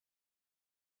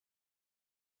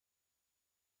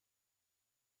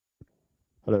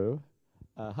Hello.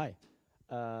 Hi.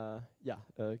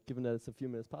 Given that it's a few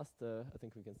minutes past, I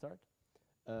think we can start.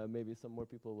 Maybe some more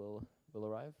people will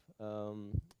arrive.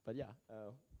 But yeah,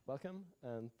 welcome.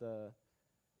 And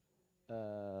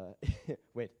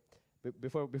wait,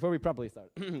 before we properly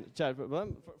start,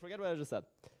 forget what I just said.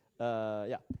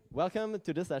 Yeah, welcome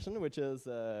to this session, which is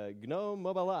GNOME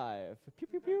Mobile Live. Pew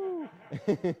pew pew.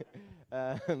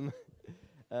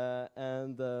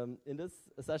 In this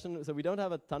session, so we don't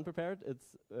have a ton prepared.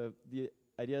 It's the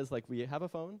idea is like we have a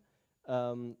phone.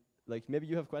 Like maybe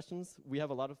you have questions. We have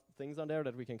a lot of things on there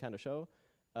that we can kind of show.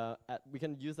 We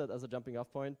can use that as a jumping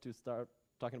off point to start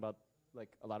talking about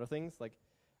like a lot of things. Like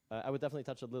I would definitely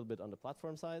touch a little bit on the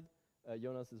platform side.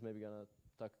 Jonas is maybe gonna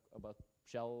talk about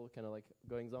Shell, kind of like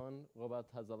goings on. Robert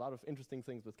has a lot of interesting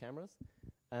things with cameras.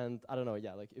 And I don't know,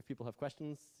 yeah, like if people have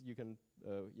questions, you can,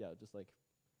 just like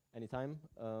anytime.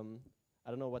 I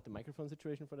don't know what the microphone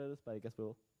situation for that is, but I guess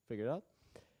we'll figure it out.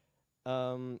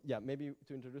 Maybe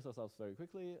to introduce ourselves very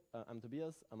quickly, I'm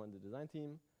Tobias, I'm on the design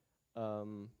team.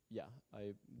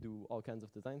 I do all kinds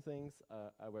of design things.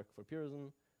 I work for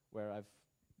Purism, where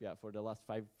for the last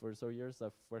 5 or so years,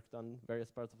 I've worked on various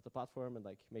parts of the platform and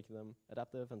like making them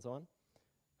adaptive and so on.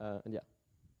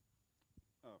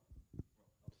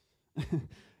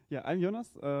 Yeah, I'm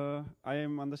Jonas. I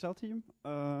am on the Shell team.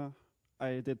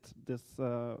 I did this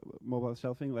mobile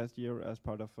Shell thing last year as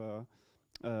part of a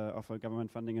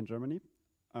government funding in Germany.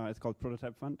 It's called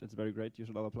Prototype Fund. It's very great. You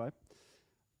should all apply.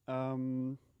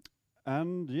 I'm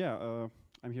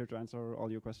here to answer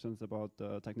all your questions about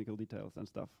technical details and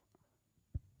stuff.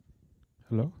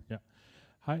 Hello. Yeah.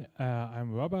 Hi.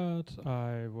 I'm Robert.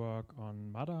 I work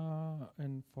on MADA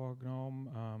for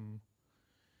GNOME,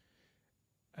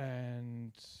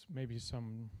 and maybe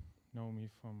some know me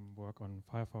from work on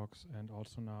Firefox and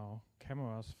also now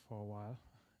cameras for a while,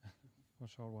 for a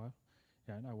short while.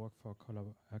 Yeah, and I work for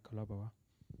Collabora.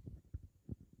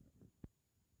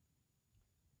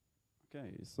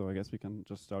 Okay, so I guess we can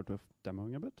just start with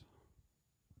demoing a bit.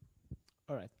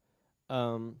 All right.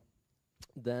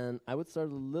 Then I would start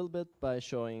a little bit by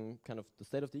showing kind of the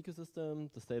state of the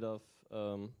ecosystem, the state of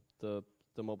the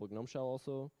mobile GNOME Shell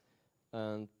also,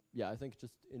 and yeah, I think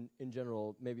just in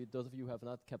general, maybe those of you who have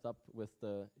not kept up with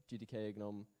the GTK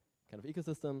GNOME kind of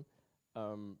ecosystem,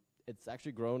 it's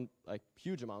actually grown like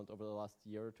huge amount over the last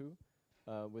year or two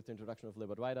with the introduction of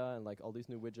Libadwaita and like all these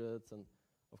new widgets, and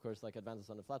of course like advances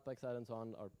on the Flatpak side and so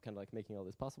on are kind of like making all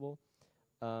this possible.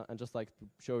 And just like to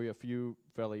show you a few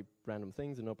fairly random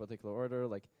things in no particular order,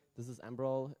 like this is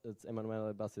Ambrol, it's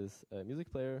Emanuele Bassi's music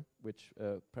player, which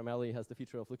primarily has the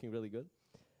feature of looking really good.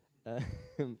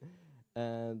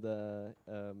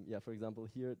 For example,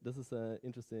 here, this is an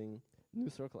interesting new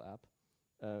Circle app.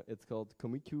 It's called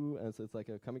Komiku, and so it's like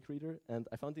a comic reader. And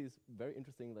I found these very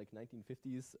interesting, like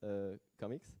 1950s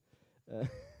comics.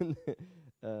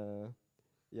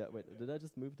 Wait, did I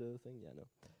just move the thing? Yeah, no.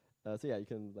 You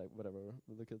can like whatever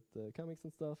look at the comics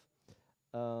and stuff.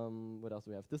 What else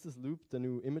do we have? This is Loop, the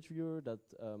new image viewer that,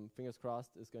 fingers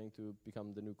crossed, is going to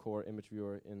become the new core image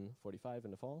viewer in 45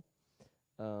 in the fall.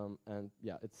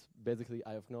 It's basically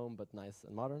Eye of GNOME, but nice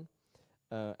and modern.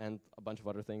 And a bunch of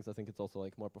other things. I think it's also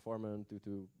like more performant due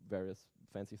to various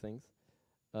fancy things.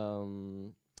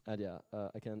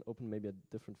 I can open maybe a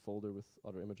different folder with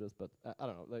other images, but I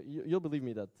don't know. Like, you'll believe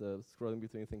me that scrolling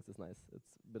between things is nice. It's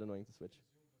a bit annoying to switch.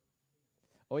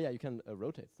 Oh yeah, you can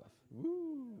rotate stuff.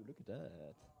 Woo! Look at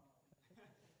that.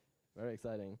 Very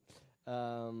exciting.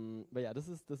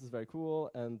 This is very cool,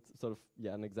 and sort of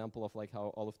an example of like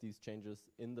how all of these changes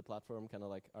in the platform kind of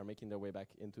like are making their way back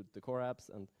into the core apps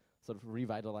and sort of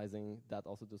revitalizing that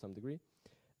also to some degree.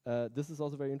 This is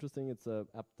also very interesting. It's an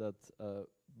app that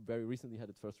very recently had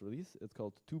its first release. It's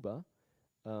called Tuba.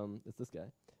 It's this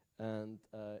guy, and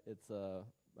it's a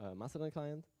Mastodon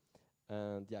client,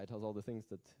 and it has all the things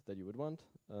that you would want,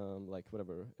 like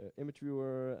whatever image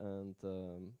viewer and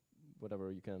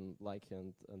whatever you can like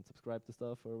and subscribe to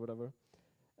stuff or whatever.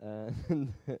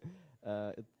 And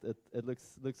it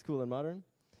looks cool and modern.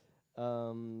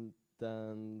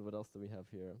 Then what else do we have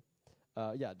here?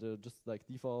 The just like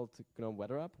default GNOME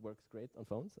weather app works great on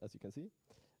phones, as you can see.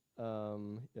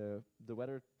 The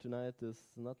weather tonight is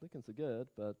not looking so good,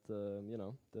 but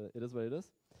it is what it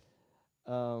is.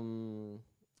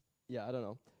 I don't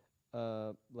know.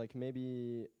 Like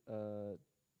maybe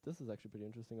this is actually pretty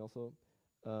interesting also.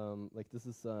 Like this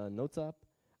is a Notes app.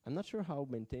 I'm not sure how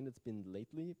maintained it's been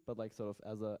lately, but like sort of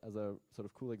as a sort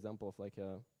of cool example of like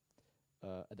a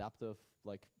adaptive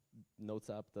like Notes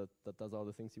app that does all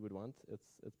the things you would want.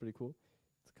 It's pretty cool.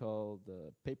 It's called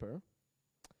Paper.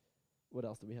 What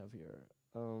else do we have here?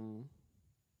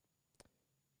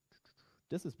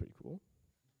 This is pretty cool.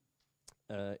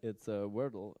 It's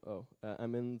Wordle. Oh,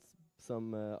 I'm in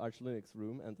some Arch Linux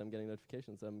room and I'm getting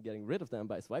notifications. I'm getting rid of them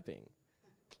by swiping.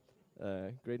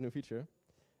 Great new feature.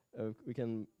 We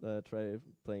can try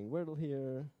playing Wordle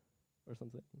here or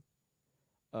something.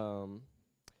 So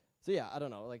yeah, I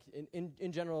don't know. Like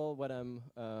in general, what I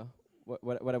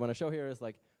want to show here is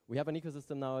like we have an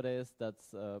ecosystem nowadays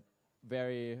that's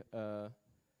very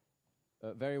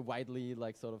widely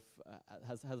like sort of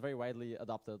has very widely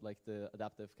adopted like the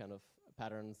adaptive kind of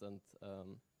patterns and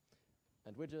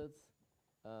widgets.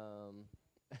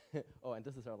 Oh, and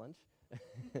this is our lunch.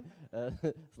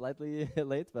 Slightly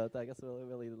late, but I guess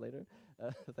we'll eat it later.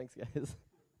 Thanks, guys.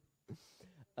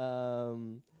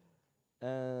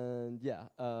 And yeah,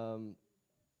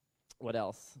 what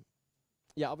else?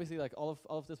 Yeah, obviously, like all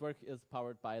of this work is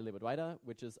powered by Libadwaita,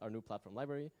 which is our new platform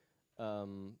library,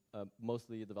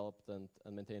 mostly developed and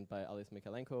maintained by Alice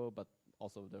Mikhailenko, but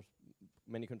also there's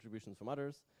many contributions from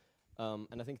others.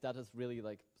 And I think that has really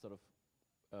like sort of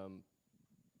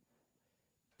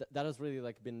that has really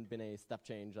like been a step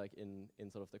change like in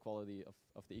sort of the quality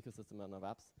of the ecosystem and of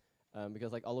apps,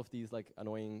 because like all of these like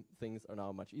annoying things are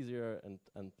now much easier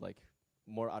and like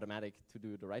more automatic to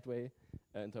do the right way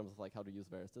in terms of like how to use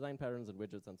various design patterns and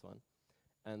widgets and so on.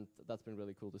 And that's been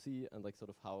really cool to see, and like sort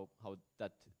of how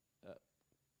that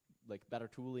like better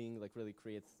tooling like really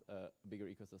creates a bigger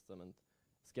ecosystem and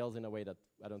scales in a way that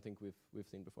I don't think we've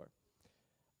seen before.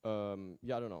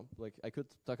 Yeah, I don't know. Like I could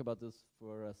talk about this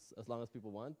for as long as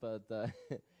people want, but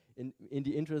in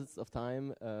the interests of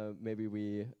time, maybe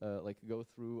we like go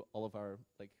through all of our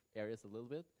like areas a little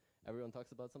bit. Everyone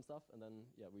talks about some stuff, and then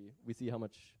yeah, we see how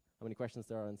many questions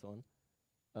there are and so on.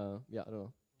 Yeah, I don't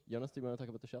know. Jonas, do you want to talk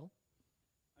about the shell?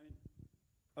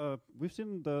 I mean, we've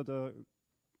seen the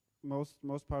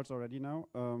most parts already now.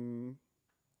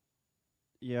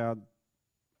 Yeah.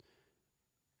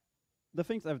 The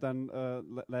things I've done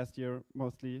last year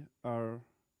mostly are,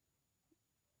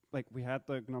 like we had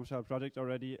the GNOME Shell project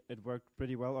already. It worked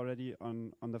pretty well already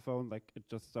on the phone. Like it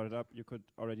just started up. You could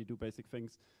already do basic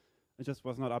things. It just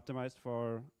was not optimized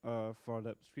for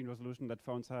the screen resolution that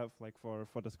phones have, like for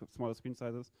the smaller screen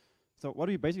sizes. So what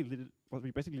we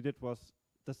basically did was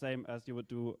the same as you would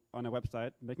do on a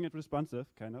website, making it responsive,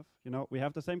 kind of. You know, we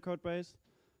have the same code base.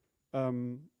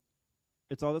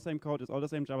 It's all the same code. It's all the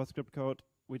same JavaScript code.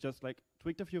 We just like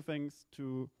tweaked a few things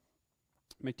to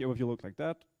make the overview look like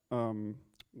that.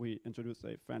 We introduced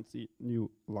a fancy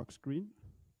new lock screen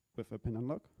with a pin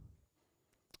unlock.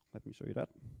 Let me show you that.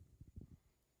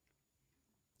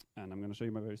 And I'm going to show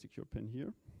you my very secure pin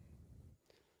here.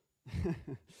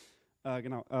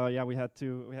 Yeah, we had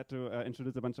to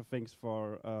introduce a bunch of things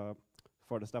for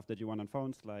the stuff that you want on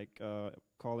phones, like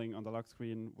calling on the lock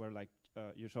screen, where like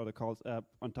you show the calls app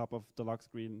on top of the lock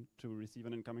screen to receive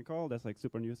an incoming call. That's like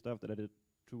super new stuff that I did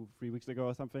 2-3 weeks ago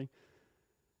or something.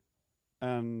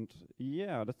 And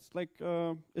yeah, that's like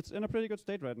it's in a pretty good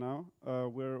state right now.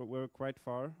 We're quite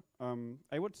far.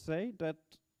 I would say that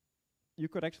you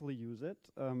could actually use it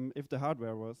if the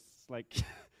hardware was like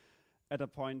at a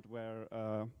point where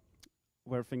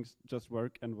things just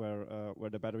work and where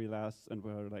the battery lasts and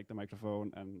where like the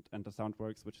microphone and the sound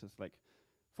works, which is like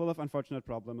full of unfortunate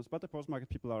problems. But the post-market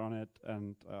people are on it,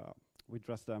 and we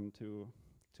trust them to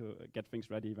get things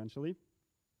ready eventually.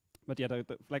 But yeah,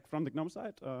 like from the GNOME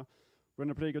side, we're in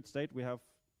a pretty good state. We have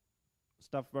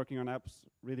stuff working on apps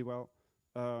really well.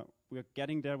 We're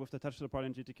getting there with the touch support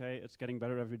in GTK. It's getting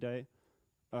better every day.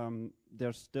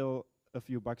 There's still a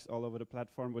few bugs all over the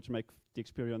platform, which make the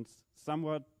experience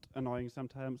somewhat annoying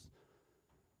sometimes.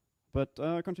 But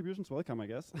contributions welcome, I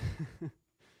guess.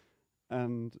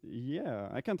 And yeah,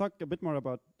 I can talk a bit more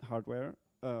about hardware,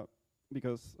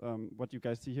 because what you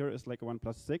guys see here is like a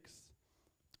OnePlus 6.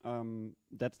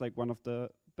 That's like one of the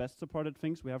best supported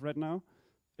things we have right now.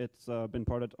 It's been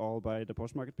ported all by the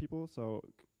post-market people, so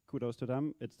kudos to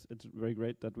them. It's very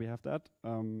great that we have that.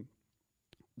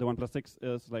 The OnePlus 6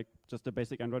 is like just a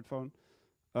basic Android phone,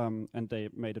 and they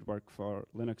made it work for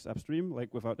Linux upstream,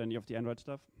 like without any of the Android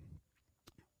stuff.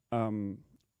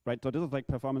 Right, so this is like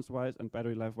performance-wise and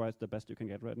battery life-wise the best you can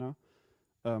get right now.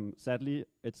 Sadly,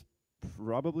 it's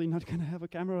probably not gonna have a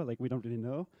camera, like we don't really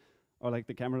know. Or like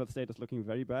the camera state is looking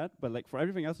very bad, but like for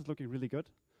everything else it's looking really good.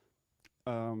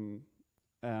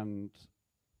 And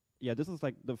yeah, this is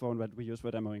like the phone that we use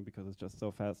for demoing because it's just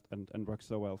so fast and works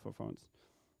so well for phones.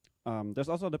 There's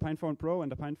also the PinePhone Pro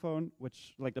and the PinePhone,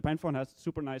 which like the PinePhone has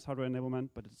super nice hardware enablement,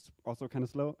 but it's also kind of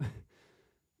slow.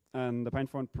 And the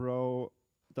PinePhone Pro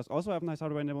does also have nice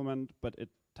hardware enablement, but it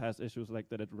has issues like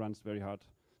that it runs very hard.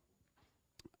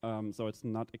 So it's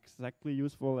not exactly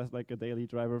useful as like a daily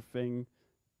driver thing.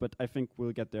 but I think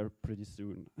we'll get there pretty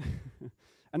soon.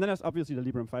 And then there's obviously the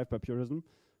Librem 5 by Purism,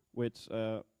 which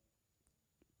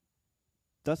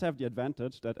does have the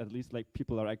advantage that at least like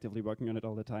people are actively working on it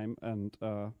all the time, and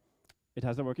it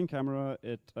has a working camera,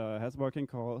 it has working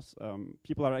calls.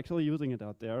 People are actually using it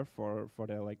out there for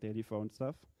their like daily phone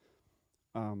stuff.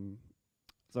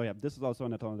 So yeah, this is also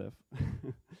an alternative.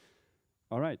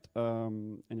 All right.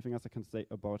 Anything else I can say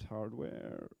about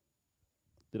hardware?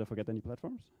 Did I forget any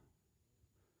platforms?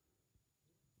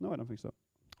 No, I don't think so.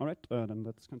 All right, then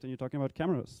let's continue talking about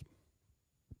cameras.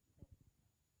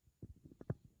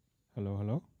 Hello,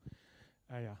 hello.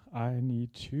 Yeah, I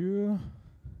need to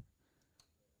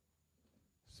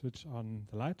switch on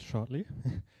the light shortly.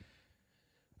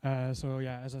 So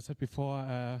yeah, as I said before,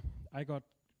 I got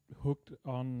hooked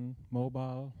on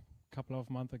mobile a couple of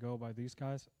months ago by these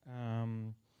guys,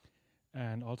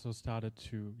 and also started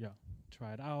to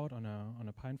try it out on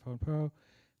a PinePhone Pro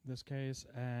in this case.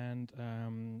 And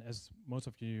as most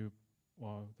of you,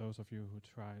 or those of you who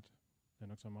tried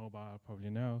Linux on mobile probably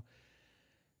know,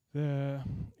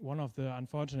 one of the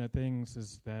unfortunate things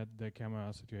is that the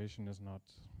camera situation is not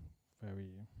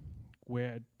very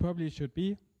where it probably should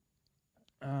be.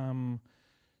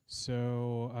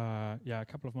 So a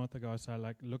couple of months ago I started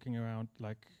like looking around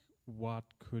like what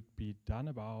could be done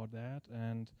about that,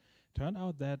 and turned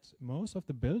out that most of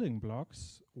the building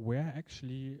blocks were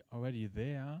actually already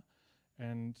there,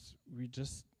 and we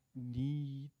just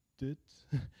needed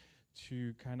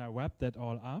to kind of wrap that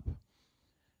all up.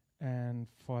 And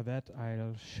for that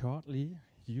I'll shortly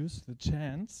use the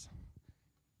chance,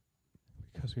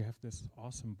 because we have this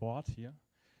awesome board here,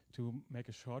 to make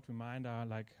a short reminder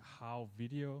like how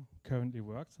video currently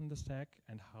works in the stack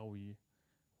and how we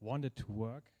want it to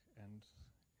work. And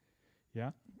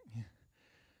yeah.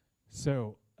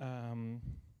 So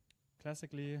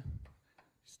classically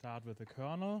start with the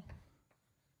kernel,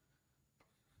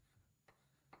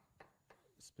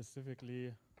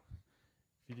 specifically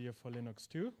video for Linux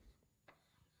 2.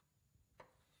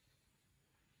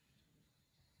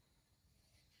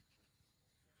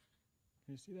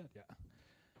 Can you see that? Yeah.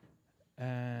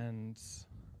 And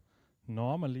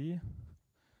normally,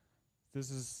 this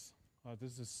is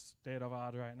state of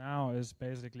art right now, is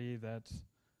basically that,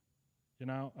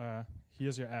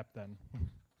 here's your app then.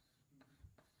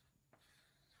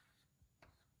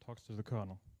 Talks to the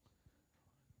kernel.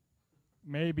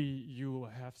 Maybe you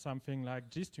have something like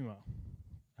Gstreamer.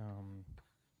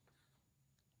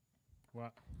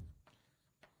 Well,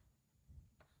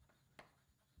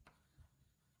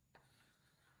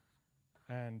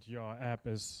 and your app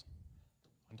is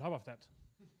on top of that.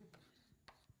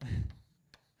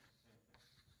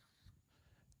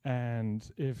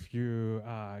 And if you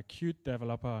are a Qt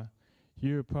developer,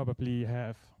 you probably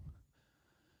have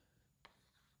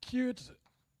Qt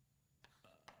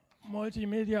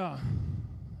multimedia.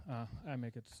 I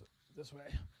make it this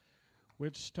way,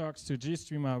 which talks to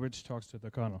Gstreamer, which talks to the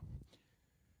kernel.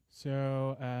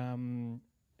 So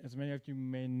as many of you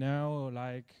may know,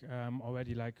 like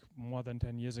already like more than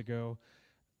 10 years ago,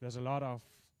 there's a lot of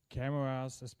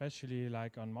cameras, especially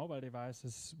like on mobile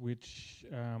devices, which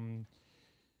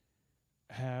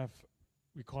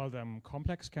we call them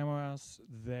complex cameras.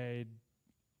 They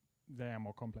are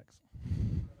more complex.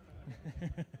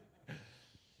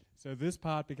 So this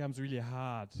part becomes really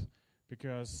hard,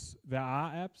 because there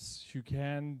are apps who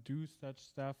can do such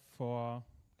stuff for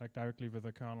like directly with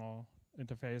the kernel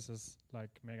interfaces,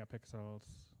 like megapixels,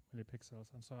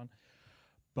 millipixels, and so on.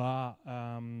 But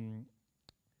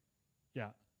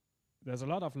there's a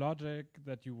lot of logic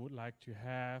that you would like to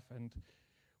have, and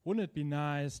wouldn't it be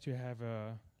nice to have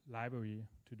a library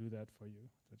to do that for you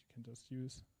that you can just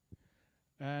use?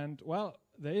 And well,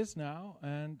 there is now,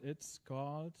 and it's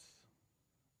called,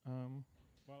 how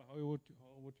would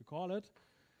you call it?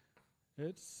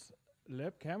 It's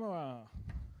libcamera,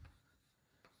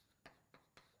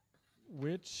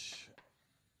 which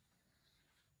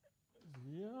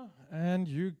here, and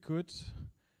you could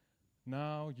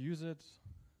now use it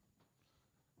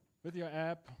with your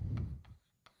app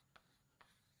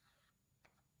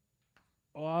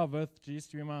or with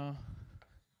Gstreamer,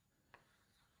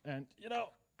 and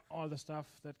all the stuff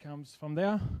that comes from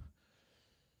there.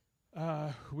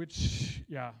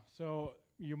 So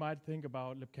you might think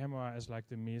about libcamera as like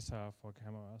the Mesa for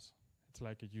cameras. It's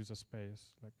like a user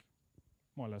space, like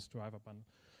more or less driver bundle.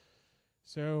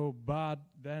 So, but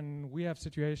then we have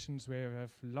situations where we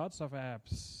have lots of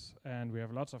apps and we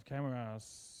have lots of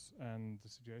cameras, and the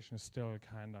situation is still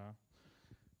kind of,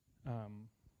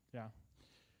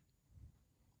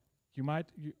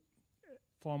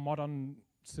 for a modern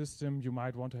system, you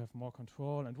might want to have more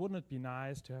control, and wouldn't it be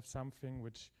nice to have something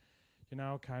which, you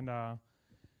know, kind of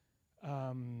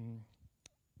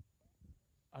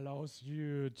allows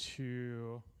you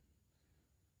to,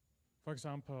 for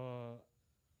example,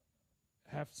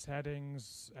 have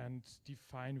settings and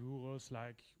define rules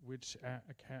like which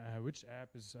app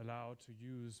is allowed to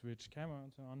use which camera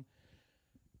and so on.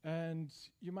 And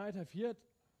you might have heard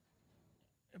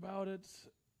about it.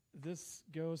 This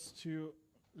goes to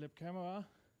libcamera.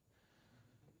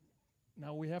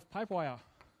 Now we have Pipewire.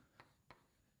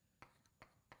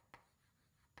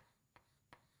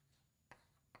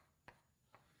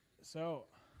 So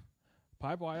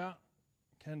Pipewire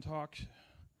can talk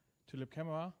to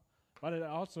libcamera, but it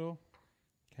also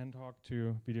can talk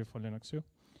to Video for Linux too.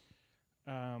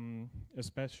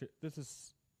 Especially, this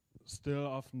is still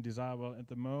often desirable at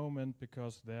the moment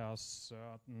because there are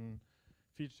certain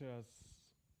features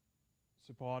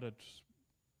supported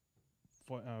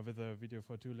for with the Video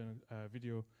for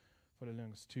the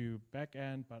Linux 2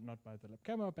 backend, but not by the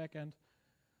libcamera backend.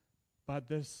 But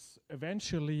this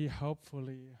eventually,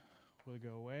 hopefully, will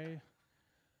go away.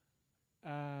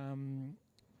 And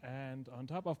on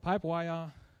top of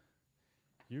Pipewire,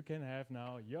 you can have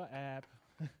now your app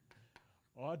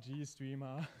or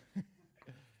Gstreamer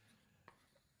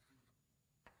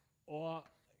or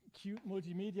cute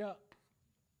multimedia.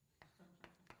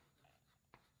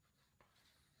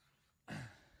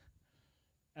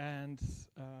 And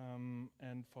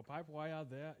for Pipewire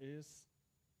there is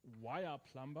Wire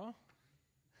Plumber.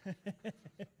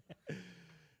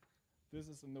 This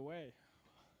is in the way.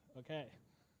 Okay.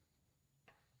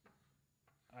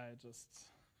 I just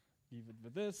leave it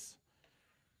with this.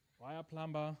 Wire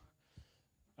Plumber.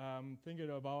 Thinking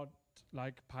about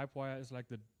like Pipewire is like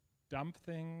the dumb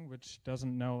thing which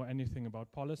doesn't know anything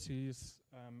about policies.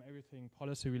 Everything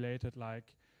policy related,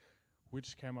 like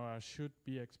which camera should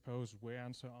be exposed where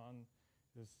and so on,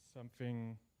 is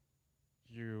something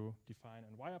you define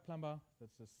in Wire Plumber.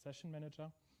 That's the session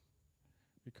manager,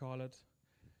 we call it.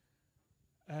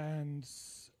 And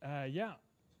yeah,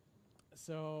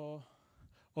 so,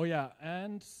 oh yeah,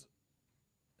 and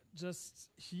just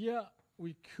here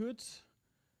we could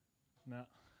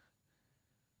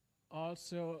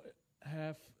also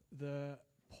have the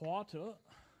portal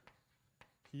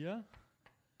here,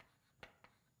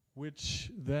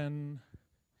 which then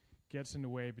gets in the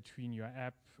way between your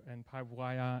app and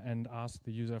Pipewire and asks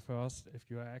the user first if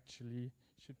you actually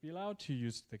should be allowed to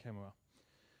use the camera.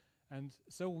 And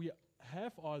so we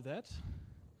have all that.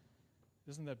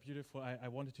 Isn't that beautiful? I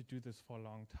wanted to do this for a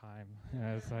long time.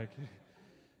 Yeah, it's like,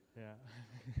 yeah.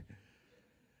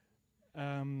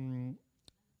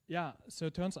 Yeah, so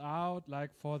it turns out,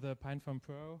 like for the PinePhone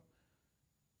Pro,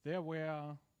 there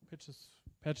were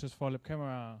patches for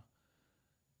libcamera,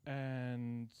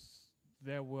 and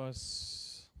there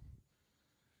was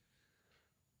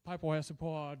Pipewire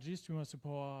support, Gstreamer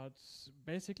support.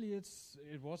 Basically, it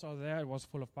was out there. It was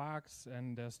full of bugs,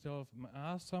 and there still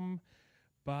are some.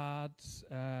 But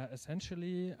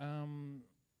essentially,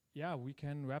 yeah, we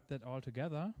can wrap that all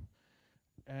together,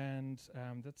 and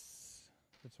that's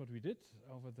what we did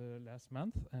over the last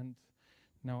month. And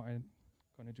now I'm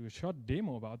gonna do a short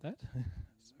demo about that.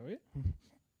 Sorry.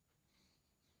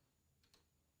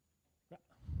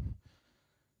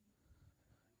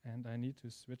 And I need to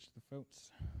switch the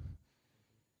phones.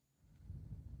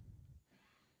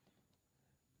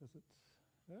 Does it?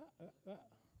 Yeah. Yeah.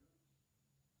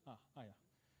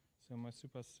 So my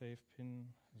super safe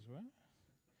pin as well.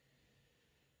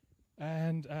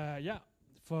 And yeah,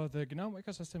 for the GNOME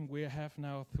ecosystem, we have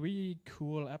now 3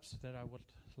 cool apps that I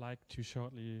would like to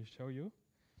shortly show you.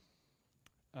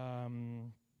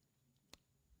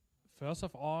 First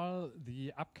of all,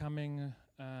 the upcoming,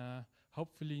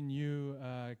 hopefully new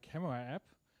camera app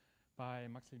by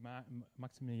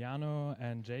Maximiliano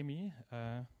and Jamie.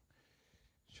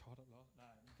 Short a lot.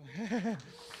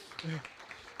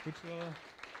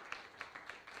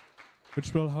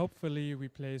 Which will hopefully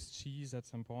replace cheese at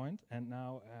some point. And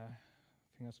now,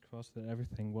 fingers crossed that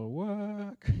everything will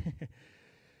work.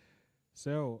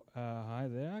 So, hi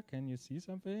there. Can you see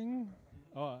something?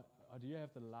 Oh, do you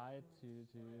have the light to?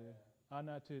 Oh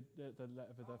no, to the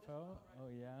phone. Oh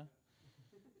yeah.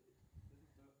 This is the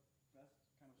best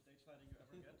kind of stage lighting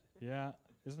you ever get. Yeah,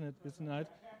 isn't it? Isn't it?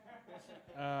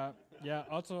 Yeah.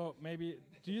 Also, maybe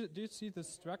do you see the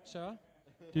structure?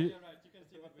 You're right. You can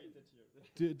see what we did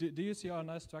here. Do you see our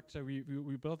nice structure?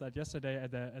 We built that yesterday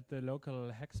at the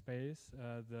local hack space.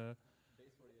 The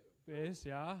base,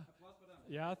 yeah. Applause for them.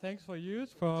 Yeah. Thanks for your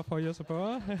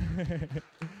support.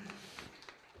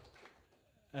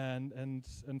 and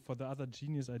for the other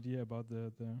genius idea about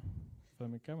the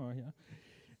filmic camera here.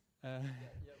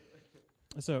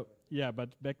 So yeah,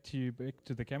 but back to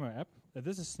the camera app.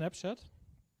 This is Snapshot.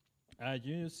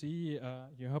 You see,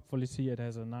 you hopefully see it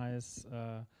has a nice,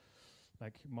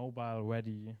 like mobile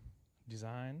ready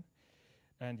design.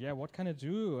 And yeah, what can it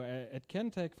do? It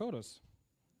can take photos,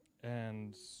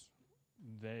 and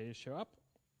they show up.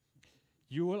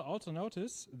 You will also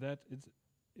notice that it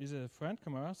is a front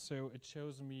camera, so it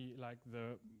shows me like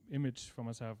the image for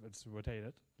myself. It's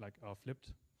rotated, like or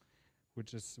flipped,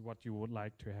 which is what you would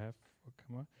like to have for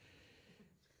camera.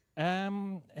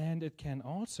 And it can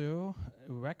also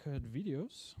record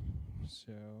videos.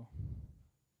 So,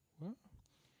 well,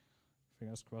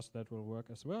 fingers crossed that will work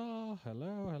as well.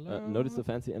 Hello, hello. Notice the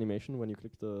fancy animation when you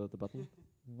click the button?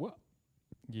 What?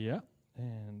 Yeah,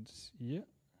 and yeah.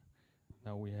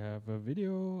 Now we have a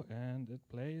video and it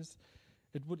plays.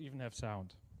 It would even have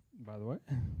sound, by the way.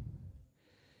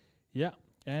 Yeah,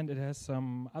 and it has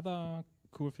some other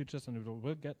cool features, and it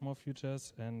will get more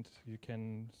features, and you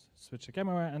can switch the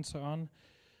camera and so on.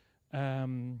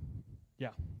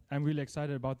 Yeah, I'm really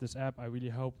excited about this app. I really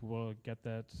hope we'll get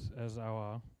that as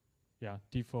our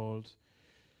default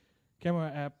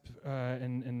camera app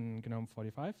in GNOME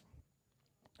 45.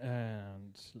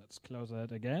 And let's close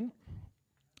that again.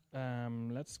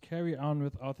 Let's carry on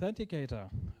with Authenticator.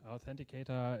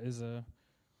 Authenticator is a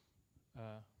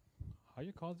how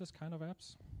you call this kind of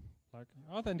apps? Like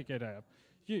Authenticator app.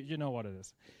 You know what it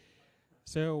is.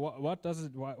 So what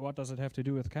does it have to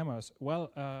do with cameras?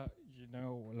 Well, you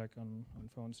know, like on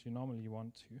phones, you normally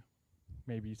want to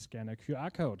maybe scan a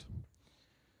QR code.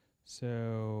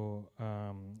 So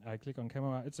I click on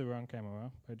camera. It's a wrong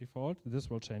camera by default. This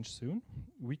will change soon.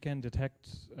 We can detect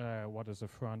what is a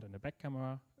front and a back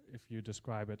camera if you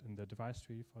describe it in the device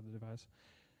tree for the device.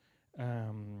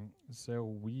 So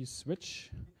we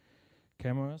switch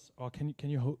cameras. Or can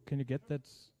you get that?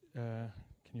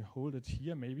 Can you hold it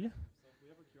here maybe? So we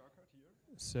have a QR code here.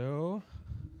 So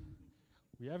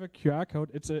we have a QR code.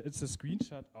 It's a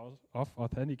screenshot of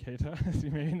Authenticator, as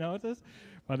you may notice,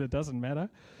 but it doesn't matter.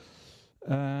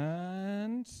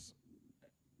 And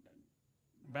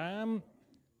bam,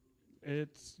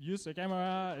 it used the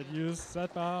camera. It used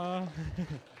that bar.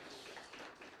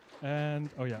 And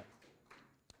oh yeah,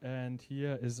 and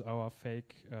here is our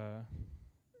fake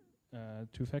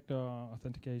two-factor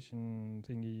authentication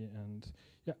thingy, and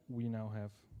yeah, we now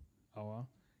have our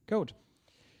code.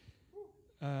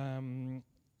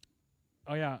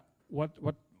 Oh yeah, what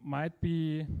might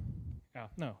be? Yeah,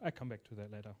 no, I come back to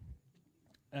that later.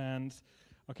 And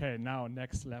okay, now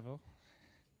next level.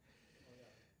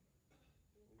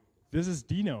 This is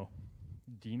Dino.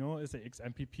 Dino is a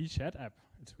XMPP chat app.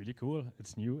 It's really cool.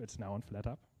 It's new. It's now on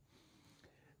FlatUp.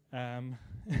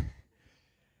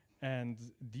 And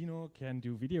Dino can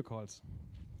do video calls.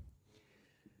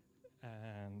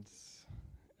 And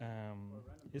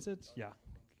is it? Yeah.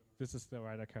 This is the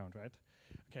right account, right?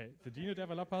 Okay. The Dino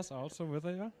developers are also with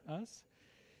us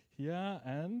here,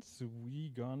 and we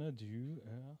gonna do.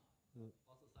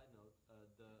 Also, side note: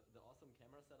 the awesome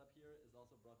camera setup here is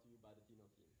also brought to you by the Dino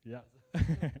team. Yeah.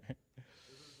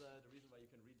 This is the reason why you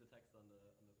can read the text on the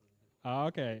presentation.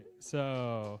 Okay,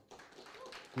 so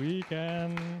we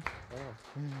can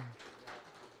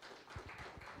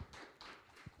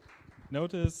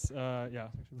notice,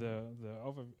 the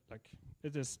over like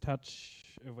it is touch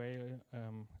away,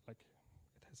 like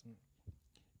it has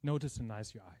notice a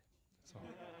nice UI. So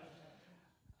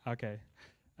okay,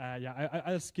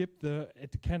 I'll skip the.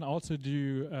 It can also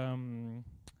do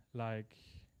like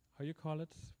how you call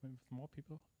it with more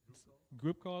people.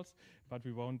 Group calls, but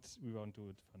we won't do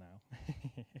it for now.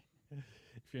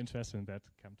 If you're interested in that,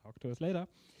 come talk to us later.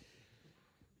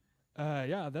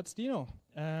 Yeah, that's Dino.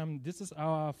 This is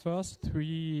our first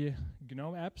 3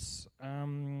 GNOME apps,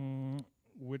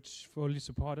 which fully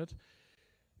supported.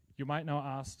 You might now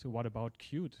ask, what about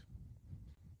Qt?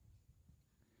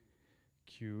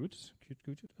 Qt.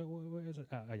 Where is it?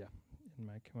 Yeah, in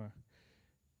my camera.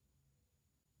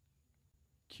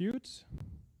 Qt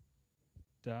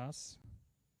does.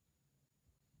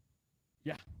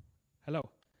 Yeah,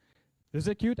 hello. This is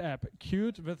a Qt app.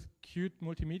 Qt with Qt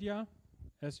multimedia,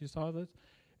 as you saw that.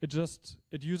 It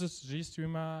uses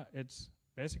Gstreamer. It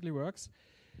basically works.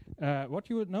 What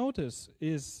you would notice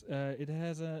is it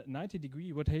has a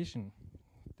 90-degree rotation.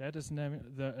 That is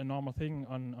a normal thing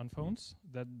on phones,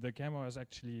 that the camera is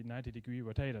actually 90-degree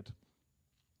rotated.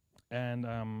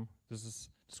 And this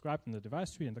is described in the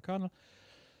device tree in the kernel.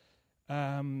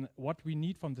 What we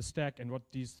need from the stack and what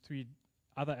these 3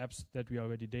 other apps that we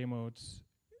already demoed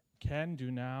can do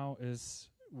now is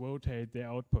rotate their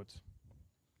output.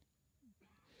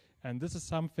 And this is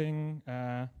something,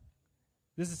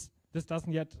 this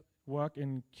doesn't yet work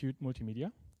in Qt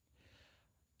multimedia.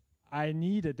 I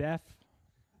need a dev.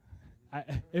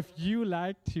 If you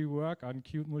like to work on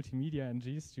Qt Multimedia and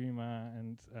Gstreamer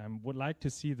and would like to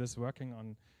see this working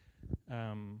on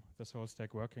this whole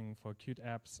stack working for Qt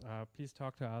apps, please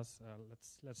talk to us.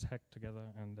 Let's hack together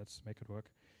and let's make it work.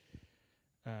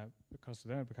 Because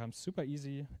then it becomes super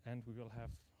easy, and we will have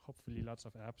hopefully lots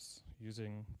of apps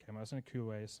using cameras in cool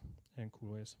ways.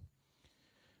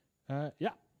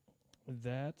 Yeah,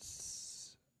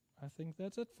 I think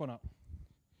that's it for now.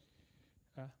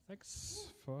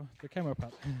 Thanks for the camera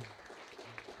part.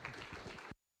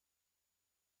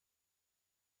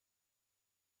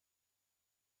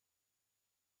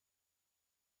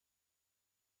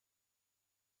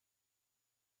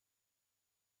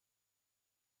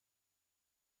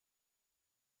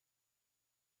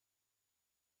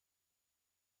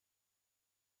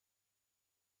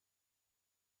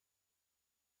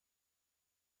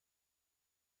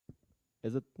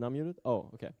 Is it now muted?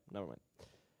 Oh, okay, never mind.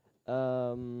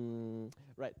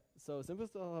 Right, so since we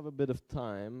still have a bit of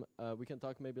time, we can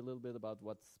talk maybe a little bit about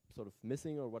what's sort of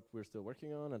missing or what we're still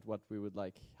working on and what we would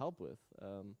like help with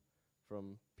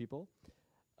from people.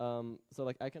 So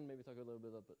like I can maybe talk a little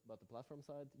bit about the platform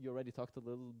side. You already talked a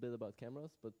little bit about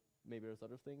cameras, but maybe there's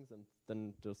other things, and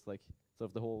then just like sort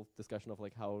of the whole discussion of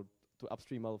like how to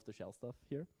upstream all of the shell stuff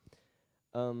here.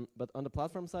 But on the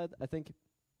platform side, I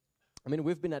mean,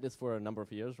 we've been at this for a number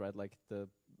of years, right? Like the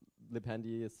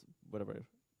libhandy is whatever,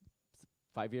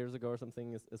 5 years ago or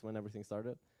something is when everything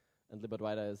started, and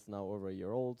Libadwaita is now over a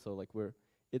year old. So like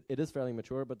it is fairly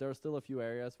mature, but there are still a few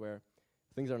areas where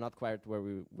things are not quite where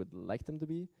we would like them to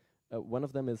be. One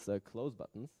of them is close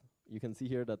buttons. You can see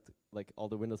here that like all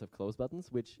the windows have close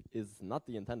buttons, which is not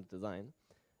the intended design.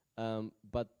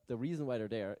 But the reason why they're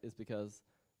there is because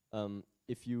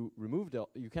if you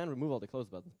you can remove all the close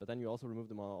buttons, but then you also remove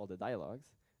them all the dialogues,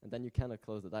 and then you cannot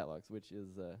close the dialogues, which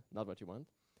is not what you want.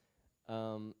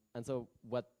 And so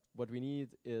what we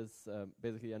need is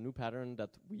basically a new pattern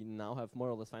that we now have more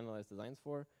or less finalized designs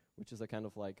for, which is a kind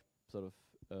of like sort of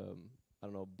I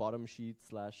don't know, bottom sheet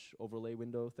 / overlay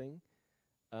window thing.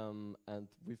 And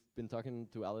we've been talking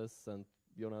to Alice and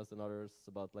Jonas and others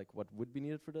about like what would be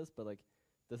needed for this, but like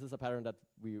this is a pattern that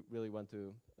we really want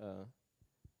to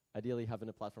ideally have in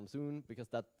a platform soon, because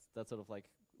that sort of like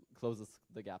closes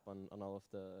the gap on all of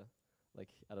the like,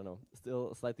 I don't know,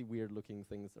 still slightly weird looking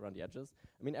things around the edges.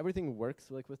 I mean, everything works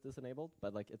like with this enabled,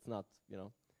 but like it's not, you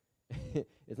know,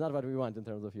 it's not what we want in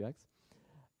terms of UX.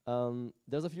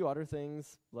 There's a few other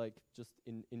things, like just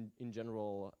in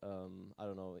general, I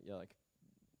don't know, yeah, like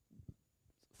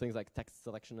things like text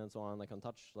selection and so on, like on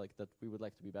touch, like that we would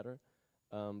like to be better.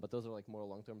 But those are like more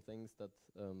long-term things that,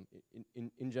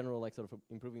 in general, like sort of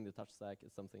improving the touch stack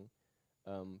is something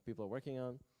people are working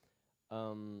on.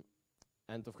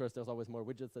 And of course, there's always more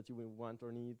widgets that you will want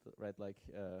or need, right? Like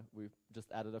we've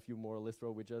just added a few more list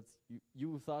row widgets.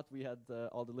 You thought we had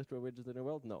all the list row widgets in the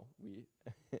world? No, we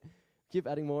keep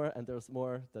adding more, and there's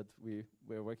more that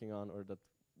we're working on or that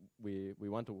we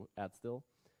want to add still.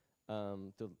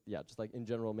 To just like in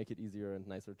general make it easier and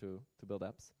nicer to build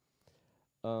apps.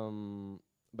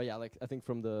 But yeah, like I think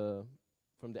from the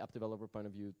app developer point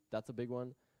of view, that's a big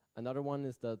one. Another one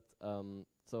is that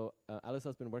Alice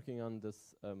has been working on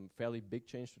this fairly big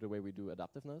change to the way we do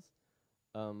adaptiveness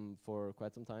for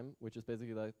quite some time, which is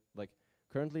basically like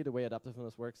currently the way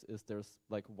adaptiveness works is there's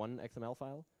like one XML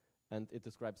file, and it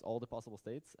describes all the possible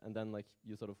states, and then like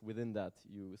you sort of within that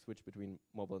you switch between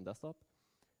mobile and desktop,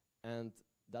 and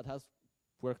that has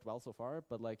worked well so far.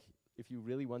 But like if you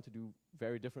really want to do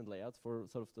very different layouts for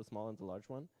sort of the small and the large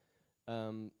one,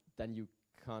 then you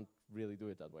can't really do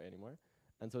it that way anymore.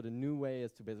 And so the new way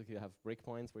is to basically have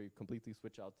breakpoints where you completely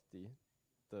switch out the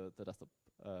desktop,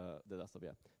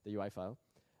 the UI file.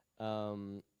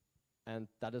 And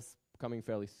that is coming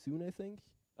fairly soon, I think,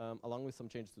 along with some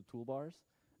changes to toolbars.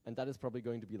 And that is probably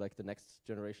going to be like the next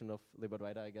generation of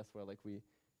Libadwaita, I guess, where like we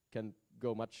can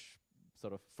go much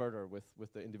sort of further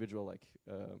with the individual like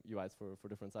UIs for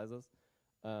different sizes.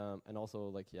 And also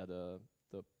like, yeah, the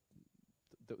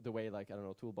way like, I don't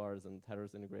know, toolbars and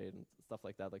headers integrate and stuff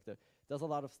like that. Like there's a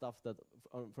lot of stuff that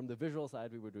from the visual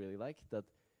side we would really like that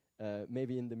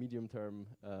maybe in the medium term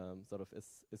sort of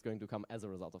is going to come as a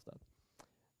result of that.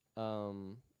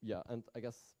 Yeah, and I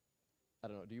guess, I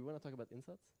don't know, do you want to talk about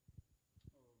insets?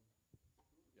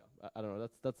 Yeah, I don't know,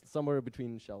 that's somewhere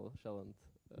between Shell and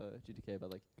GTK,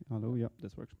 but like. Hello, yeah,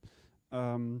 this works.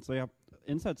 So yeah,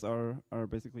 insets are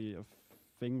basically a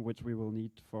thing which we will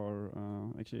need for,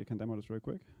 actually I can demo this real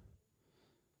quick.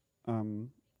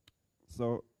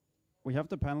 So we have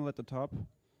the panel at the top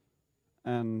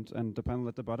and the panel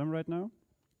at the bottom right now.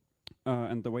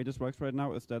 And the way this works right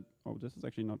now is that, oh, this is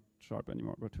actually not sharp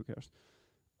anymore, but who cares?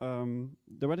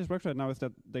 The way this works right now is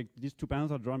that these two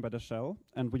panels are drawn by the shell,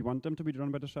 and we want them to be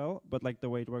drawn by the shell, but like the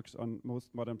way it works on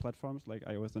most modern platforms like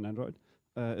iOS and Android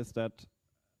is that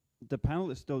the panel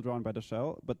is still drawn by the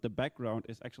shell, but the background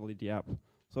is actually the app.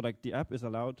 So like the app is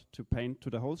allowed to paint to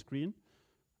the whole screen,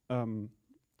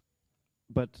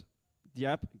 but the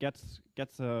app gets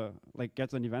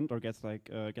an event or gets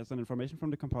an information from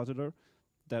the compositor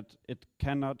that it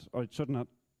cannot or it should not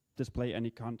display any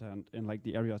content in like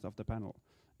the areas of the panel.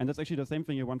 And that's actually the same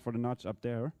thing you want for the notch up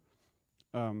there,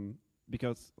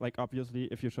 because like obviously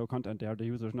if you show content there, the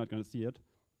user is not going to see it.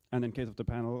 And in case of the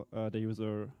panel, the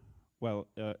user,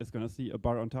 is going to see a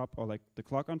bar on top or like the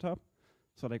clock on top.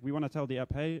 So like we want to tell the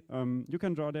app, hey, you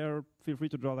can draw there. Feel free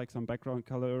to draw like some background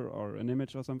color or an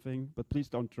image or something, but please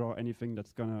don't draw anything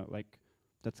that's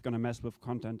gonna mess with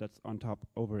content that's on top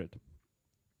over it.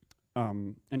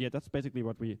 And yeah, that's basically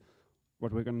what we're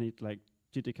gonna need, like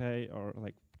GTK or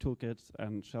like Toolkit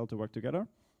and Shell to work together.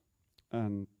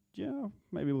 And yeah,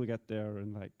 maybe we'll get there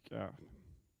in like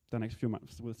the next few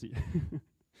months. We'll see.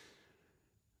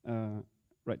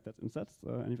 Right, that's insets.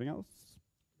 Anything else?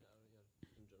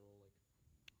 In general,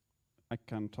 like I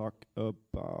can talk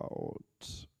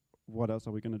about what else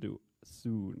are we gonna do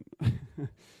soon.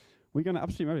 We're gonna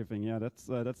upstream everything. Yeah, that's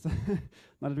now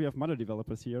that we have Mother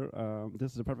developers here,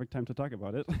 this is the perfect time to talk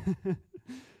about it.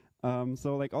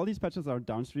 So like all these patches are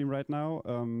downstream right now.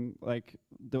 Like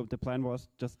the plan was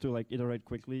just to like iterate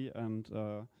quickly and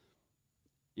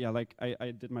yeah, like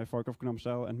I did my fork of GNOME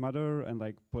Shell and Mother and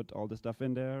like put all the stuff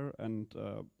in there, and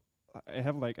I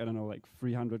have like, I don't know, like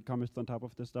 300 commits on top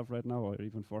of this stuff right now, or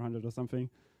even 400 or something.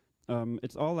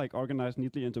 It's all like organized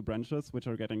neatly into branches, which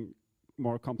are getting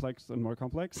more complex and more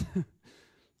complex.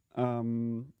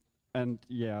 And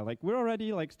yeah, like we're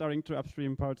already like starting to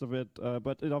upstream parts of it,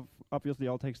 but it obviously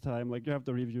all takes time. Like you have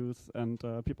the reviews, and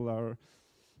people are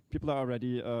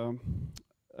already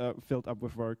filled up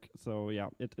with work. So yeah,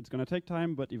 it's gonna take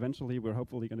time, but eventually we're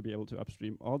hopefully gonna be able to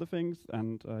upstream all the things,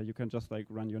 and you can just like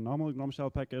run your normal GNOME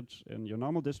Shell package in your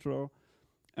normal distro,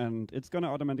 and it's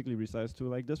gonna automatically resize to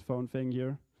like this phone thing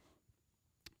here.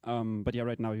 But yeah,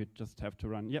 right now you just have to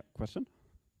run. Yeah, question?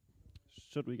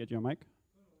 Should we get you a mic?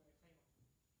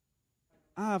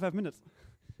 5 minutes.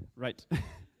 Right.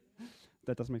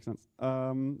 That does make sense.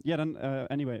 Yeah, then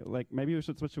anyway, like maybe we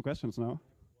should switch to questions now.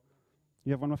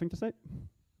 You have one more thing to say?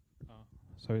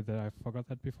 Sorry that I forgot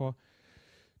that before.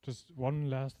 Just one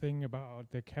last thing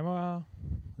about the camera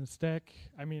stack.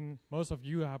 I mean, most of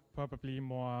you are probably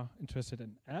more interested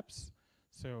in apps.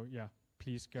 So yeah,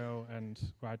 please go and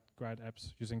write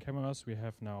apps using cameras. We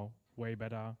have now way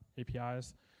better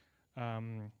APIs.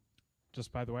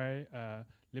 Just by the way,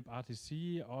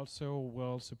 librtc also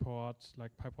will support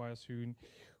like Pipewire soon.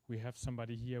 We have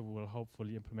somebody here who will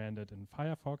hopefully implement it in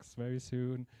Firefox very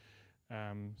soon.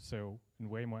 So in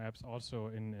way more apps, also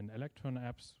in Electron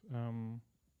apps,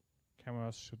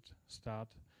 cameras should start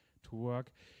to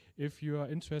work. If you are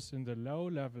interested in the low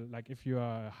level, like if you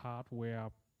are a hardware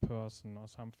person or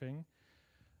something,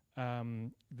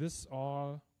 this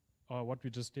all, or what we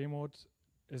just demoed,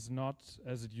 is not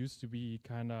as it used to be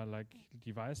kind of like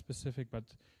device specific,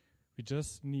 but we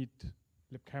just need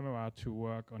libcamera to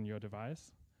work on your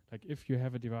device. Like if you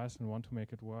have a device and want to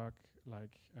make it work,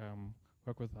 like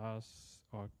work with us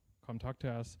or come talk to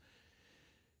us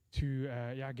to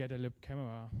get a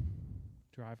libcamera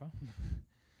driver.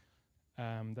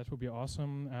 That would be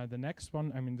awesome. The next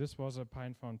one, I mean, this was a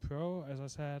PinePhone Pro, as I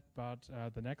said, but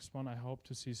the next one I hope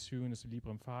to see soon is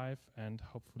Librem 5, and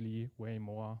hopefully way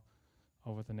more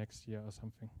over the next year or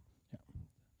something. Yeah.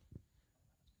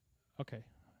 Okay.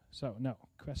 So now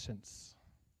questions.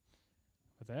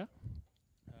 Over there.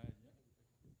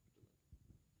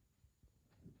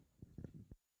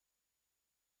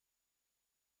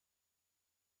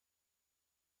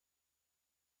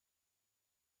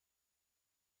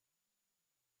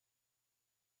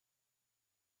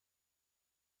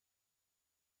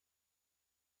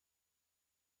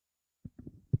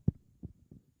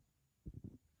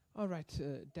 All right,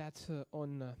 that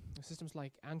on systems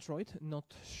like Android,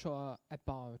 not sure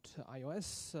about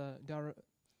iOS. There are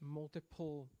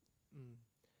multiple,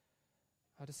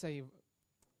 how to say,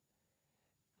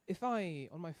 if I,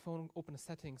 on my phone, open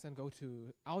settings and go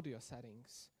to audio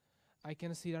settings, I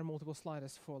can see there are multiple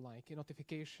sliders for like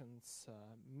notifications,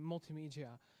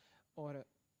 multimedia, or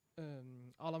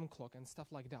alarm clock and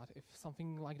stuff like that. If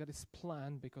something like that is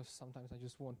planned, because sometimes I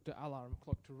just want the alarm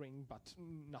clock to ring, but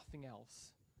nothing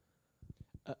else.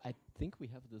 I think we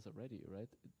have this already, right?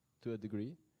 To a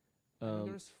degree.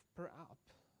 There's per app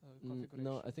configuration.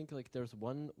 No, I think like there's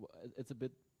one. It's a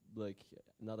bit like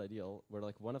not ideal, where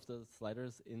like one of the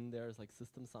sliders in there is like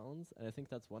system sounds, and I think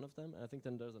that's one of them, and I think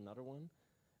then there's another one.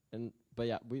 But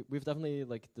yeah, we've definitely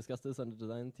like discussed this on the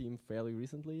design team fairly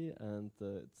recently, and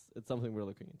it's something we're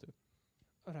looking into.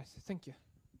 All right, thank you.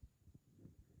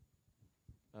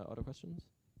 Other questions?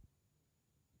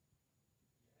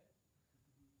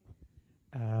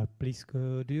 Please,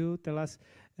 could you tell us,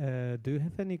 do you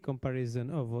have any comparison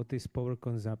of what is power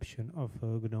consumption of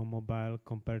GNOME Mobile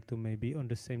compared to maybe on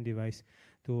the same device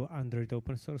to Android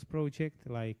open source project?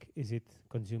 Like, is it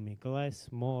consuming less,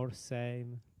 more,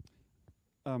 same?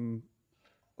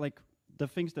 Like the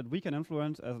things that we can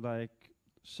influence as like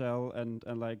Shell and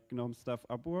like GNOME stuff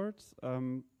upwards.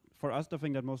 For us, the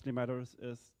thing that mostly matters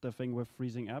is the thing with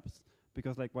freezing apps,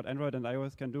 because like what Android and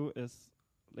iOS can do is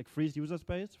like freeze user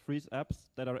space, freeze apps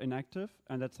that are inactive,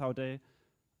 and that's how they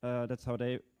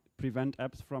prevent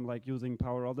apps from like using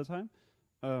power all the time.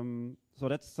 So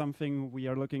that's something we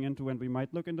are looking into, and we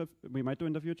might do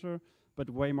in the future. But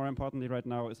way more importantly, right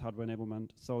now is hardware enablement.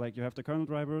 So like you have the kernel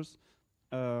drivers,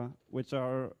 which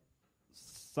are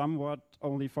somewhat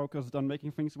only focused on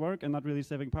making things work and not really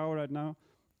saving power right now.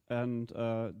 And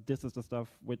this is the stuff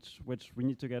which we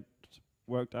need to get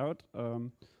worked out.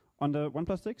 On the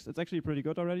OnePlus 6, it's actually pretty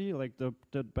good already. Like the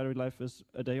battery life is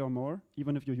a day or more,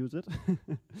 even if you use it.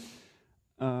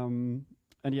 And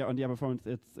yeah, on the other phones,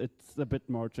 it's a bit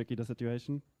more tricky, the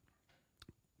situation.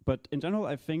 But in general,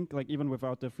 I think like even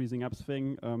without the freezing apps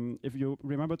thing, if you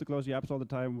remember to close your apps all the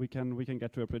time, we can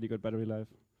get to a pretty good battery life.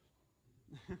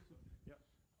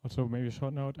 Also, maybe a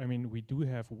short note. I mean, we do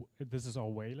have this is our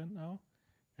Wayland now,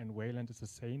 and Wayland is a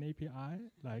sane API.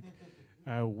 Like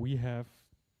we have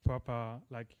proper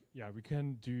we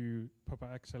can do proper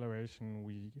acceleration.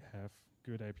 We have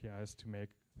good APIs to make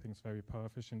things very power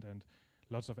efficient, and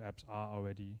lots of apps are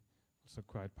already also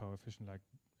quite power efficient. Like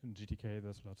in GTK,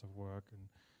 there's lots of work and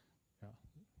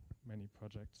many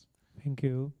projects. Thank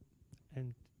you.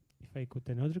 And if I could,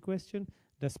 another question: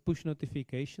 does push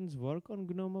notifications work on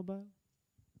GNOME Mobile?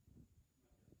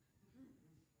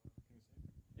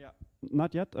 Yeah,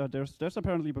 not yet. There's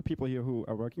apparently people here who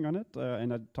are working on it,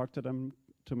 and I talked to them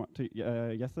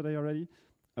yesterday already.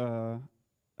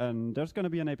 And there's going to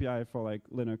be an API for like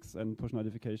Linux and push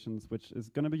notifications, which is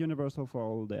going to be universal for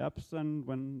all the apps. And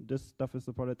when this stuff is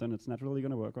supported, then it's naturally going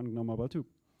to work on GNOME Mobile too.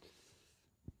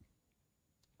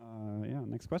 Yeah,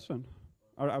 next question.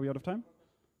 Are we out of time?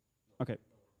 Okay.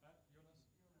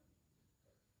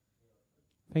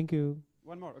 Thank you.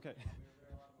 One more, okay.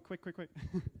 Quick.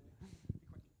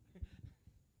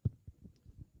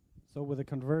 So with the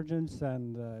convergence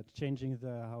and changing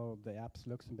how the apps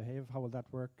looks and behave, how will that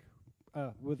work?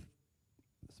 With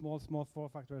small form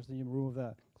factors, and you remove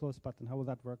the close button, how will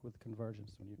that work with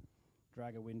convergence when you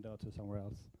drag a window to somewhere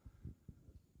else?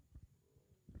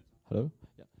 Hello?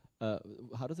 Yeah.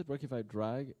 How does it work if I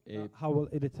drag a... how will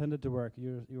it intended to work?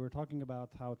 You were talking about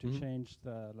how to change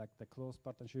the close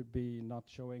button should be not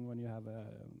showing when you have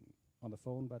on the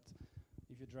phone, but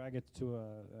if you drag it to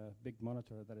a big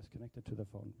monitor that is connected to the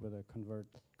phone with a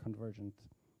convergent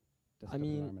desktop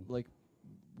environment. Like,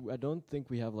 I don't think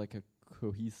we have like a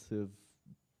cohesive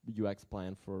UX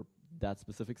plan for that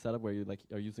specific setup where you like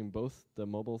are using both the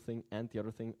mobile thing and the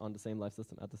other thing on the same live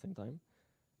system at the same time.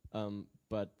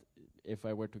 But if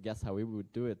I were to guess how we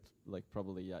would do it, like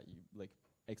probably you like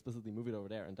explicitly move it over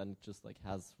there, and then it just like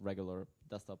has regular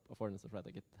desktop affordances, right?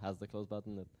 Like it has the close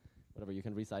button, whatever, you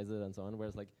can resize it and so on.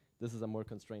 Whereas like this is a more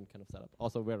constrained kind of setup.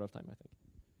 Also aware of time, I think.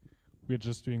 We're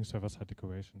just doing server-side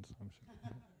decorations, I'm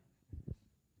sure.